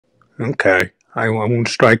Okay. I won't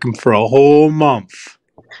strike him for a whole month.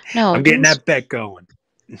 No, I'm getting don't. that bet going.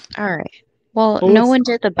 All right. Well, Well, no let's, one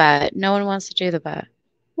did the bet. No one wants to do the bet.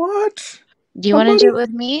 what? Do you want to do Somebody? it with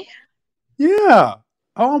me? Yeah.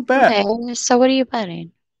 I'll bet. Okay, so what are you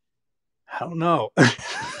betting? I don't know.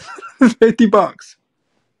 $50.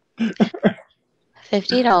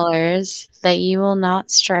 $50 that you will not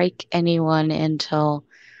strike anyone until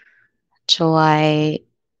July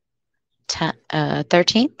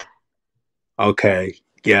 13th? Okay.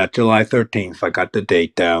 Yeah, July 13th. I got the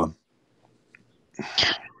date down.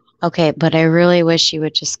 Okay, but I really wish you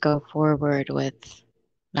would just go forward with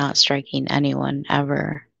not striking anyone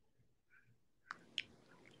ever.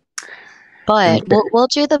 But Okay. we'll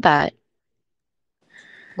do the bet.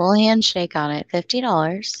 We'll handshake on it.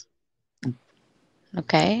 $50.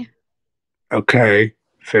 Okay. Okay.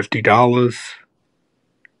 $50.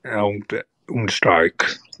 I won't strike.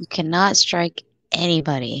 You cannot strike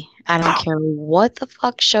anybody. I don't care what the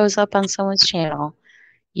fuck shows up on someone's channel.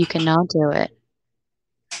 You cannot do it.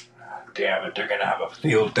 Damn it, they're gonna have a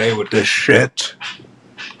field day with this shit.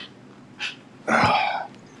 All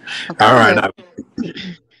right. Okay.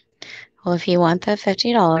 Well, if you want that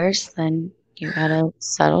 $50, then you gotta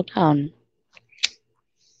settle down.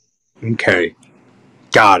 Okay.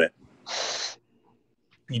 Got it.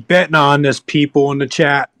 You betting on this, people in the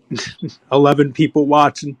chat? 11 people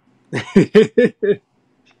watching.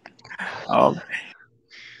 um,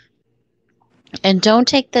 And don't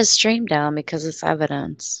take this stream down because it's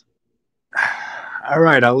evidence. all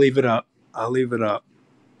right, I'll leave it up. I'll leave it up.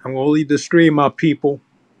 I'm gonna leave the stream up, people.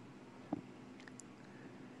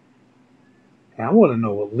 I want to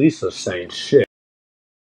know what Lisa's saying. Shit.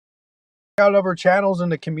 Out of our channels in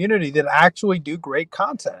the community that actually do great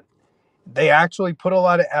content. They actually put a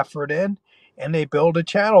lot of effort in, and they build a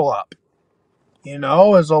channel up. You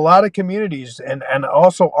know, there's a lot of communities and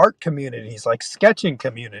also art communities like sketching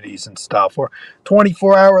communities and stuff, or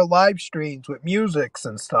 24-hour live streams with musics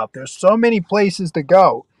and stuff. There's so many places to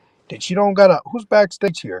go that you don't gotta. Who's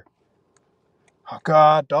backstage here? Oh,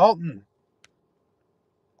 God, Dalton.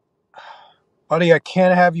 Buddy, I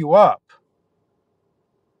can't have you up.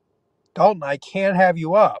 Dalton, I can't have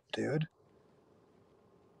you up, dude.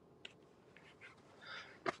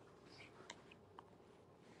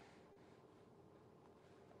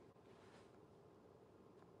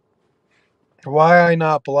 Why I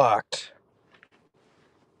not blocked?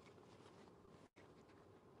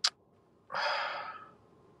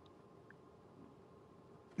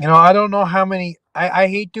 You know, I don't know how many. I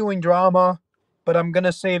hate doing drama, but I'm going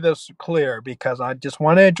to say this clear because I just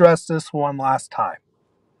want to address this one last time.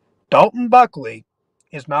 Dalton Buckley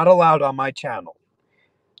is not allowed on my channel.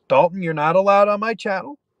 Dalton, you're not allowed on my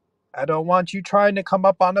channel. I don't want you trying to come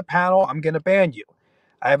up on the panel. I'm going to ban you.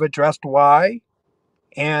 I have addressed why,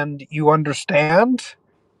 and you understand.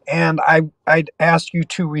 And I'd ask you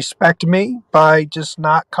to respect me by just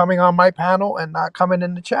not coming on my panel and not coming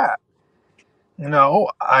in the chat. No,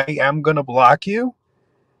 I am going to block you.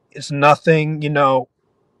 It's nothing,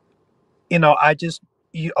 I just,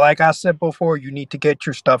 like I said before, you need to get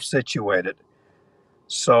your stuff situated.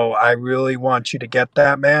 So I really want you to get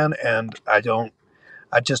that, man. And I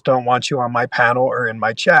just don't want you on my panel or in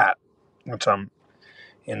my chat, which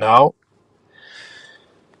you know,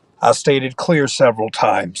 I stated clear several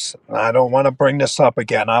times. I don't want to bring this up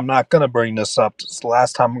again. I'm not going to bring this up. It's the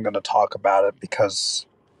last time I'm going to talk about it because,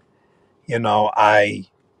 I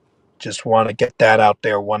just want to get that out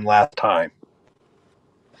there one last time.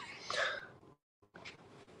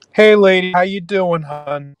 Hey, lady, how you doing,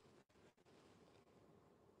 hon?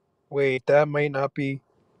 Wait, that might not be.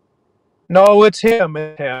 No, it's him.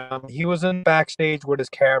 It's him. He was in backstage with his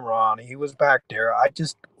camera on. He was back there. I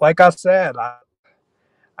just, like I said,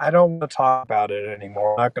 I don't want to talk about it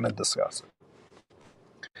anymore. I'm not going to discuss it.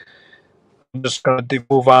 I'm just going to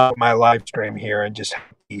move on with my live stream here and just have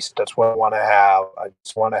peace. That's what I want to have. I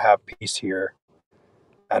just want to have peace here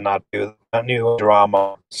and not do that new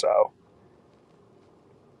drama. So,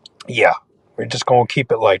 yeah, we're just going to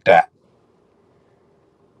keep it like that.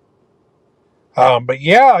 But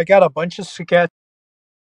yeah, I got a bunch of sketches.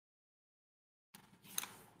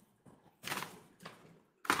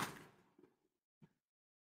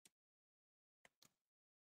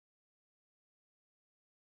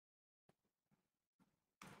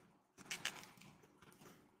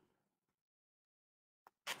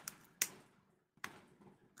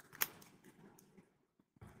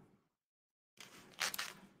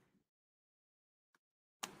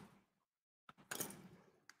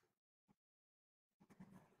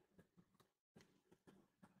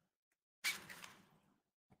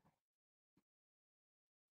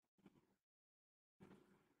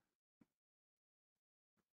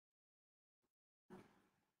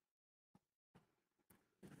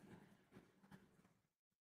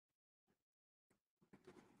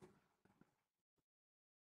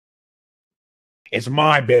 It's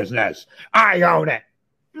my business. I own it.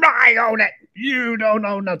 I own it. You don't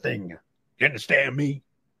own nothing. You understand me?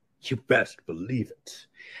 You best believe it.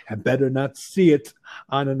 And better not see it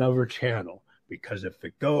on another channel, because if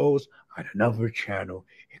it goes on another channel,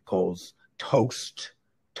 it goes toast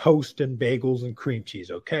and bagels and cream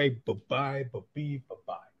cheese. Okay? Bye-bye,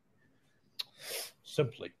 bye-bye.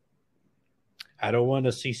 Simply. I don't want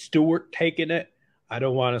to see Stewart taking it. I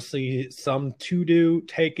don't want to see some to-do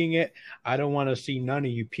taking it. I don't want to see none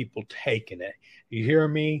of you people taking it. You hear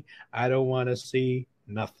me? I don't want to see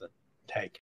nothing taken.